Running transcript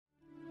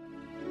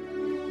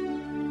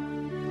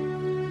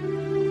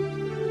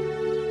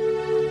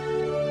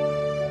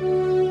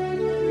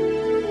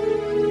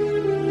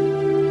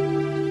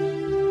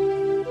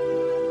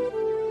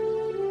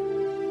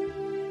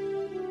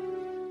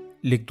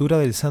Lectura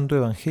del Santo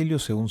Evangelio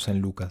según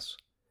San Lucas.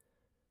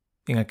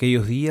 En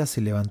aquellos días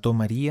se levantó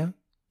María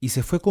y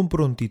se fue con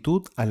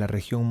prontitud a la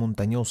región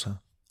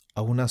montañosa,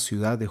 a una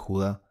ciudad de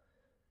Judá.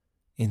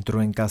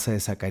 Entró en casa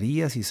de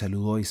Zacarías y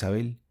saludó a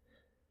Isabel.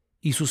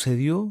 Y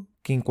sucedió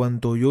que en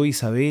cuanto oyó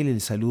Isabel el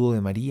saludo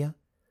de María,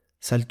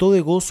 saltó de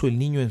gozo el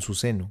niño en su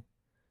seno,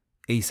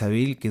 e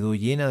Isabel quedó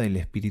llena del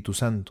Espíritu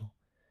Santo,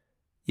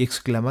 y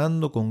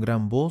exclamando con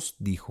gran voz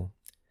dijo: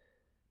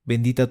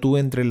 Bendita tú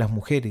entre las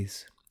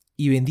mujeres,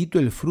 y bendito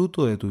el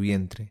fruto de tu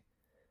vientre.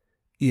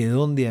 ¿Y de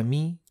dónde a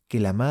mí que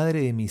la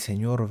madre de mi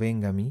Señor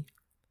venga a mí?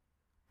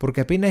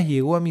 Porque apenas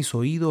llegó a mis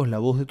oídos la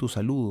voz de tu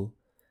saludo,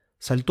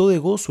 saltó de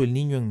gozo el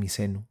niño en mi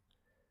seno.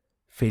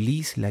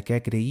 Feliz la que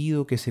ha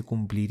creído que se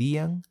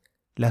cumplirían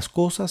las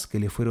cosas que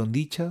le fueron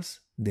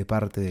dichas de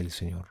parte del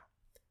Señor.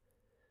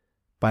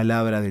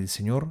 Palabra del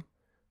Señor,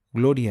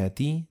 gloria a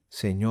ti,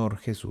 Señor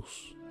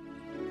Jesús.